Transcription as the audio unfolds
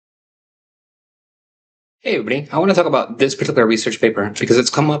Hey, everybody. I want to talk about this particular research paper because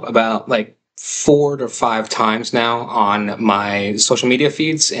it's come up about like 4 to 5 times now on my social media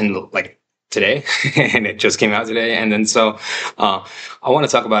feeds in like today, and it just came out today. And then uh, I want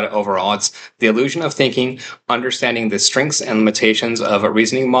to talk about it overall. It's the illusion of thinking, understanding the strengths and limitations of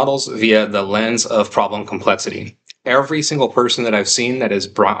reasoning models via the lens of problem complexity. Every single person that I've seen that has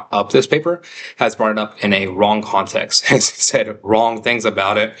brought up this paper has brought it up in a wrong context, has said wrong things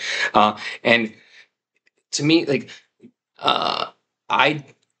about it. And to me, uh, I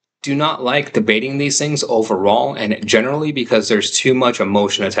do not like debating these things overall and generally because there's too much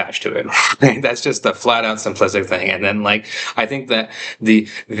emotion attached to it. Right? That's just the flat out simplistic thing. And then I think that the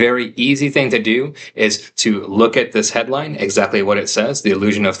very easy thing to do is to look at this headline, exactly what it says, the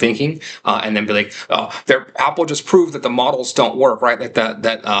illusion of thinking, and then be like, oh, Apple just proved that the models don't work, right? Like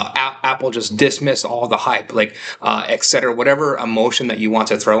Apple just dismissed all the hype, et cetera, whatever emotion that you want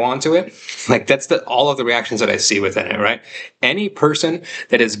to throw onto it. Like that's all of the reactions that I see within it, right? Any person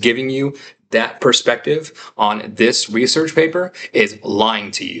that is giving you that perspective on this research paper is lying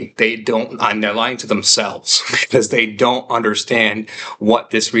to you. And they're lying to themselves because they don't understand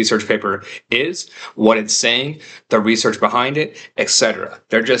what this research paper is, what it's saying, the research behind it, etc.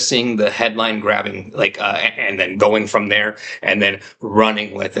 They're just seeing the headline grabbing, and then going from there and then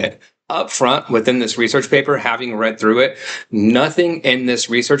running with it. Up front within this research paper, having read through it, nothing in this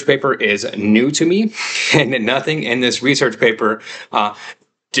research paper is new to me, and nothing in this research paper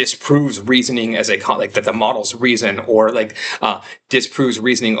disproves reasoning as that the models reason or disproves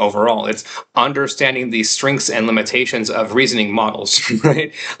reasoning overall. It's understanding the strengths and limitations of reasoning models,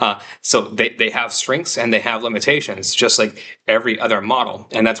 right? So they have strengths and they have limitations, just like every other model.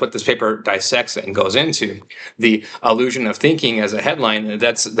 And that's what this paper dissects and goes into. The illusion of thinking as a headline,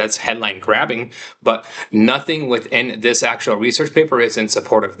 that's headline grabbing, but nothing within this actual research paper is in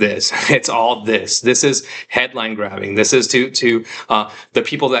support of this. It's all this. This is headline grabbing. This is to the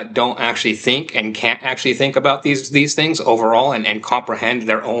people that don't actually think and can't actually think about these things overall and comprehend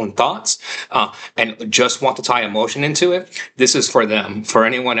their own thoughts and just want to tie emotion into it. This is for them. For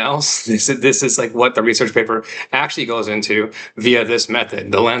anyone else, this is like what the research paper actually goes into via this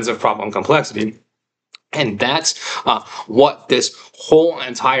method, the lens of problem complexity. And that's what this whole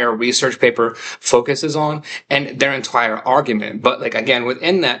entire research paper focuses on and their entire argument. But again,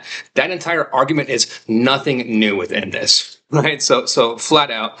 within that entire argument is nothing new within this, right? So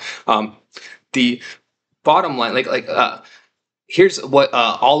flat out, the bottom line, here's what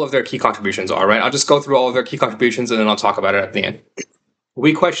all of their key contributions are, right? I'll just go through all of their key contributions and then I'll talk about it at the end.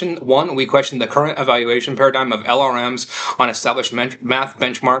 We question the current evaluation paradigm of LRMs on established math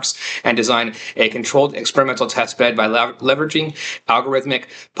benchmarks and design a controlled experimental test bed by leveraging algorithmic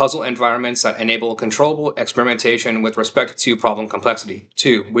puzzle environments that enable controllable experimentation with respect to problem complexity.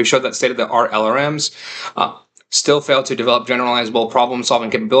 2, we show that state-of-the-art LRMs still fail to develop generalizable problem-solving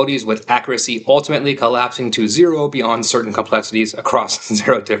capabilities with accuracy ultimately collapsing to zero beyond certain complexities across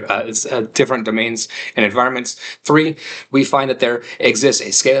different domains and environments. 3, we find that there exists a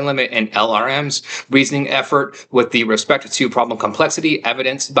scaling limit in LRM's reasoning effort with the respect to problem complexity,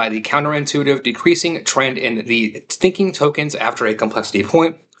 evidenced by the counterintuitive decreasing trend in the thinking tokens after a complexity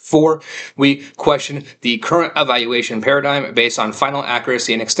point. 4, we question the current evaluation paradigm based on final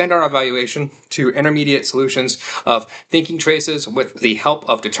accuracy and extend our evaluation to intermediate solutions of thinking traces with the help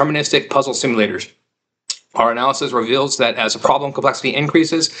of deterministic puzzle simulators. Our analysis reveals that as problem complexity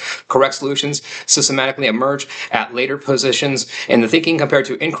increases, correct solutions systematically emerge at later positions in the thinking compared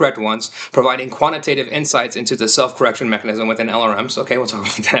to incorrect ones, providing quantitative insights into the self-correction mechanism within LRMs. Okay, we'll talk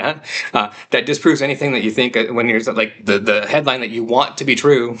about that. That disproves anything that you think when you're the headline that you want to be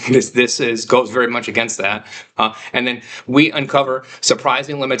true. This goes very much against that. And then we uncover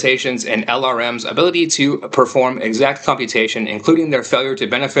surprising limitations in LRM's ability to perform exact computation, including their failure to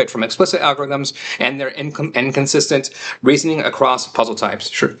benefit from explicit algorithms and their inconsistent reasoning across puzzle types.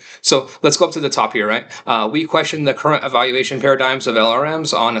 Sure. So let's go up to the top here, right? We question the current evaluation paradigms of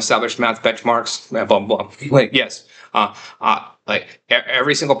LRMs on established math benchmarks, blah, blah, blah. Yes.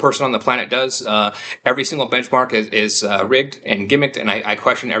 Every single person on the planet does. Every single benchmark is rigged and gimmicked, and I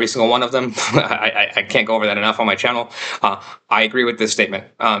question every single one of them. I can't go over that enough on my channel. I agree with this statement.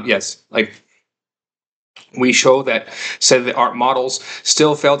 Yes, we show that state-of-the-art models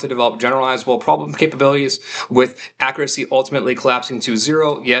still fail to develop generalizable problem capabilities with accuracy ultimately collapsing to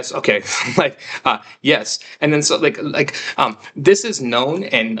zero. Yes, okay, yes. And then this is known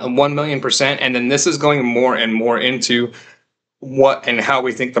in 1,000,000%, and then this is going more and more into what and how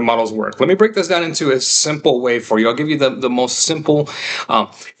we think the models work. Let me break this down into a simple way for you. I'll give you the most simple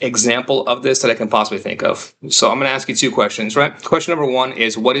example of this that I can possibly think of. So I'm going to ask you 2 questions, right? Question number 1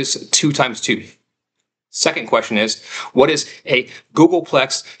 is, what is 2 times 2? Second question is, what is a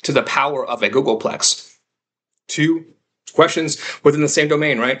googolplex to the power of a googolplex? Two questions within the same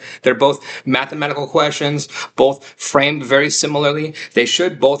domain, right? They're both mathematical questions, both framed very similarly. They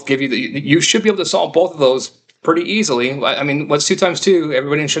should both give you you should be able to solve both of those pretty easily. I mean, what's 2 times 2?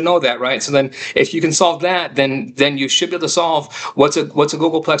 Everybody should know that, right? So then if you can solve that, then you should be able to solve what's a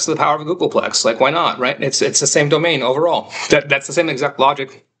googolplex to the power of a googolplex. Like, why not, right? It's the same domain overall. That's the same exact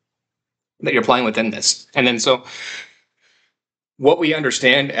logic that you're applying within this. And then so what we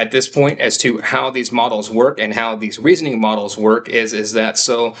understand at this point as to how these models work and how these reasoning models work is that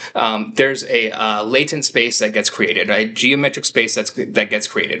there's a latent space that gets created, right? Geometric space that gets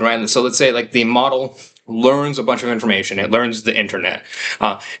created, right? And so let's say like the model learns a bunch of information. It learns the internet.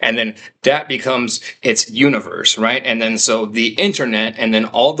 And then that becomes its universe, right? And then so the internet and then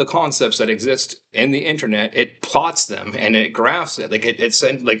all the concepts that exist in the internet, it plots them and it graphs it. Like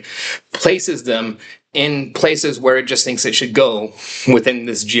it places them in places where it just thinks it should go within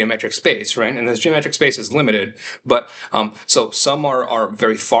this geometric space, right? And this geometric space is limited, but so some are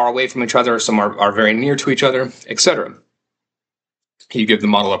very far away from each other, some are very near to each other, etc. You give the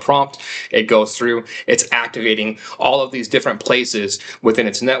model a prompt, it goes through, it's activating all of these different places within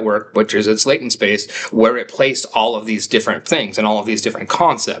its network, which is its latent space, where it placed all of these different things and all of these different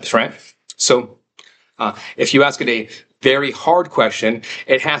concepts, right? So if you ask it a very hard question,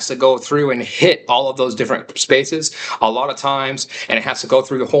 it has to go through and hit all of those different spaces a lot of times, and it has to go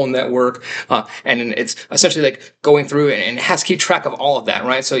through the whole network, and it's essentially like going through and it has to keep track of all of that,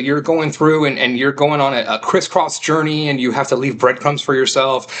 right? So you're going through and you're going on a crisscross journey, and you have to leave breadcrumbs for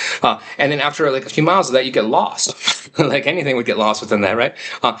yourself, and then after like a few miles of that, you get lost. Like anything would get lost within that, right?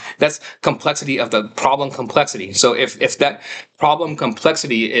 That's complexity of the problem complexity. So if that problem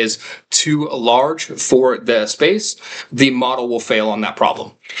complexity is too large for the space, the model will fail on that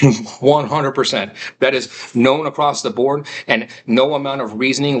problem. 100%. That is known across the board, and no amount of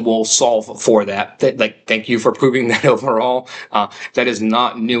reasoning will solve for that. Like, thank you for proving that overall. That is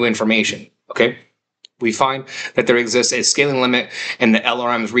not new information, okay? We find that there exists a scaling limit in the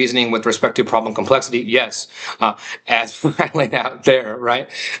LRM's reasoning with respect to problem complexity. Yes, as I laid out there, right?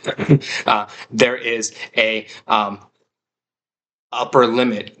 There is a upper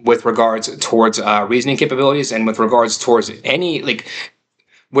limit with regards towards reasoning capabilities, and with regards towards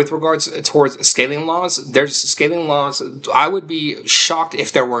with regards towards scaling laws. There's scaling laws. I would be shocked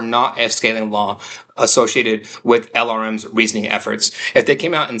if there were not a scaling law associated with LRM's reasoning efforts. If they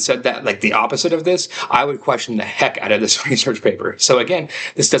came out and said that like the opposite of this, I would question the heck out of this research paper. So again,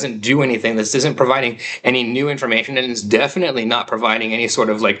 this doesn't do anything. This isn't providing any new information, and it's definitely not providing any sort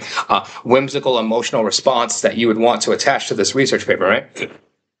of like whimsical emotional response that you would want to attach to this research paper, right?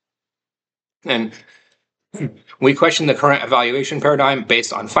 And we question the current evaluation paradigm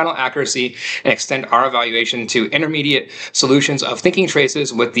based on final accuracy and extend our evaluation to intermediate solutions of thinking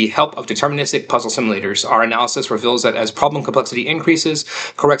traces with the help of deterministic puzzle simulators. Our analysis reveals that as problem complexity increases,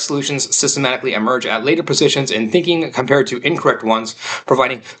 correct solutions systematically emerge at later positions in thinking compared to incorrect ones,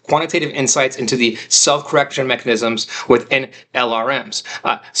 providing quantitative insights into the self-correction mechanisms within LRMs.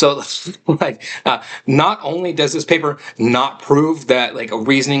 Not only does this paper not prove that like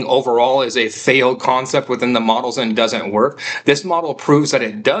reasoning overall is a failed concept within the models and doesn't work, this model proves that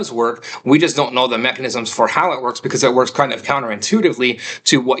it does work. We just don't know the mechanisms for how it works, because it works kind of counterintuitively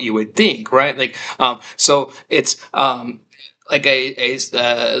to what you would think, right? Like, so it's like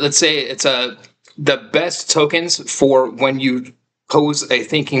let's say it's the best tokens for when you pose a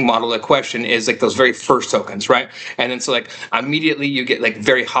thinking model a question is like those very first tokens, right? And then so like immediately you get like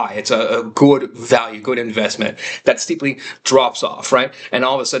very high. It's a good value, good investment. That steeply drops off, right? And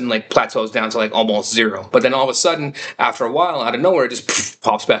all of a sudden like plateaus down to like almost zero. But then all of a sudden, after a while, out of nowhere, it just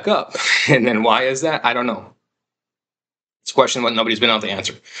pops back up. And then why is that? I don't know. It's a question what nobody's been able to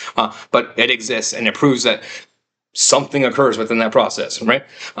answer. But it exists, and it proves that something occurs within that process, right?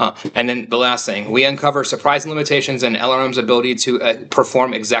 And then the last thing, we uncover surprising limitations in LRM's ability to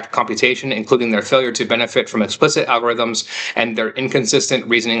perform exact computation, including their failure to benefit from explicit algorithms and their inconsistent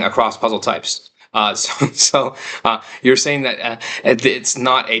reasoning across puzzle types. So you're saying that it's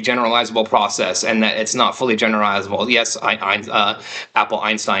not a generalizable process and that it's not fully generalizable. Yes, Apple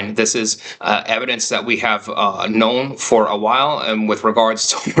Einstein, this is evidence that we have known for a while, and with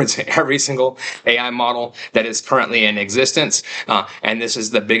regards towards every single AI model that is currently in existence. And this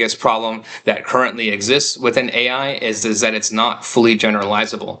is the biggest problem that currently exists within AI is that it's not fully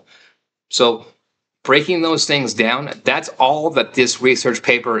generalizable. So breaking those things down, that's all that this research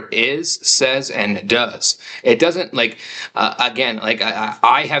paper says, and does. It doesn't, like, again, like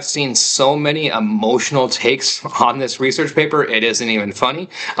I have seen so many emotional takes on this research paper, it isn't even funny.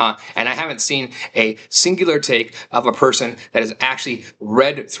 And I haven't seen a singular take of a person that has actually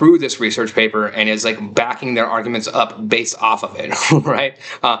read through this research paper and is like backing their arguments up based off of it, right?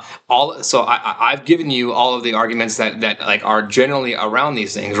 So I've given you all of the arguments that like are generally around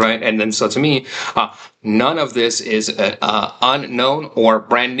these things, right? And then so to me, none of this is unknown or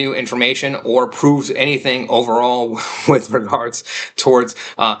brand new information or proves anything overall with regards towards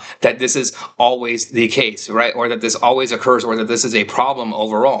that this is always the case, right? Or that this always occurs, or that this is a problem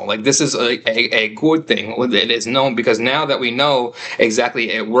overall. Like, this is a good thing. It is known because now that we know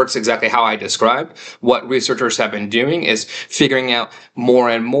exactly, it works exactly how I described, what researchers have been doing is figuring out more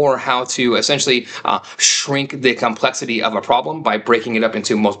and more how to essentially shrink the complexity of a problem by breaking it up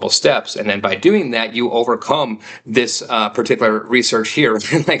into multiple steps. And then by doing that, you overcome this particular research here.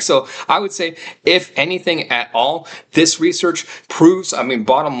 Like, so I would say, if anything at all, this research proves, I mean,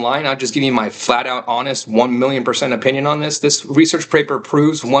 bottom line, I'll just give you my flat out honest 1,000,000% opinion on this. This research paper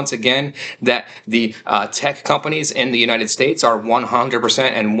proves once again that the tech companies in the United States are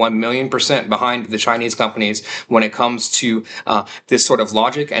 100% and 1,000,000% behind the Chinese companies when it comes to this sort of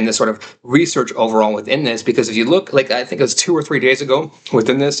logic and this sort of research overall within this. Because if you look, like, I think it was 2 or 3 days ago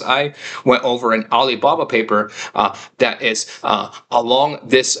within this, I went over an Alibaba paper that is along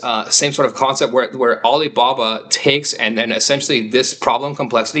this same sort of concept where Alibaba takes, and then essentially this problem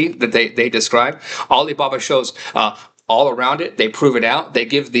complexity that they describe, Alibaba shows all around it. They prove it out. They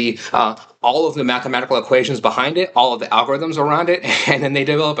give the all of the mathematical equations behind it, all of the algorithms around it, and then they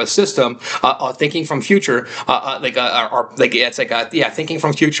develop a system, thinking from future, thinking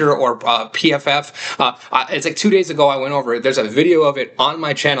from future, or PFF. It's like 2 days ago I went over it. There's a video of it on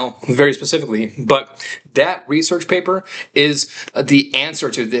my channel very specifically, but that research paper is the answer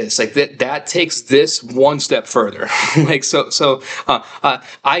to this. Like, that takes this one step further. Like, so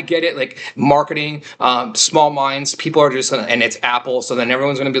I get it. Like, marketing, small minds, people are just, and it's Apple, so then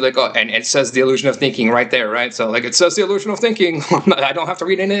everyone's going to be like, oh, and it's says the illusion of thinking right there, right? So, like, it says the illusion of thinking. I don't have to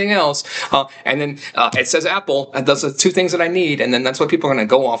read anything else. And then it says Apple, and does the two things that I need, and then that's what people are going to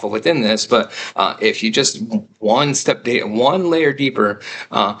go off of within this. But if you just one layer deeper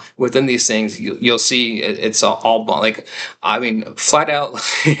within these things, you'll see it's all like, I mean, flat out.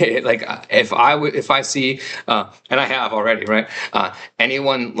 Like, if I see, and I have already, right?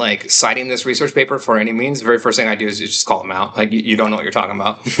 Anyone like citing this research paper for any means, the very first thing I do is just call them out. Like, you don't know what you're talking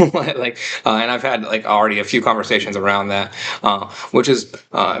about. Like, and I've had like already a few conversations around that, which has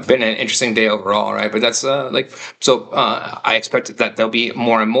been an interesting day overall, right? But that's I expect that there'll be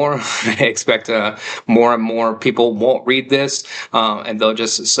more and more. I expect more and more people won't read this, and they'll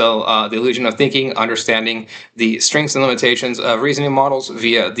just the illusion of thinking, understanding the strengths and limitations of reasoning models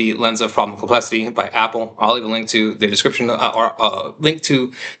via the lens of problem complexity by Apple. I'll leave a link to the description or link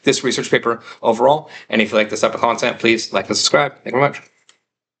to this research paper overall. And if you like this type of content, please like and subscribe. Thank you very much.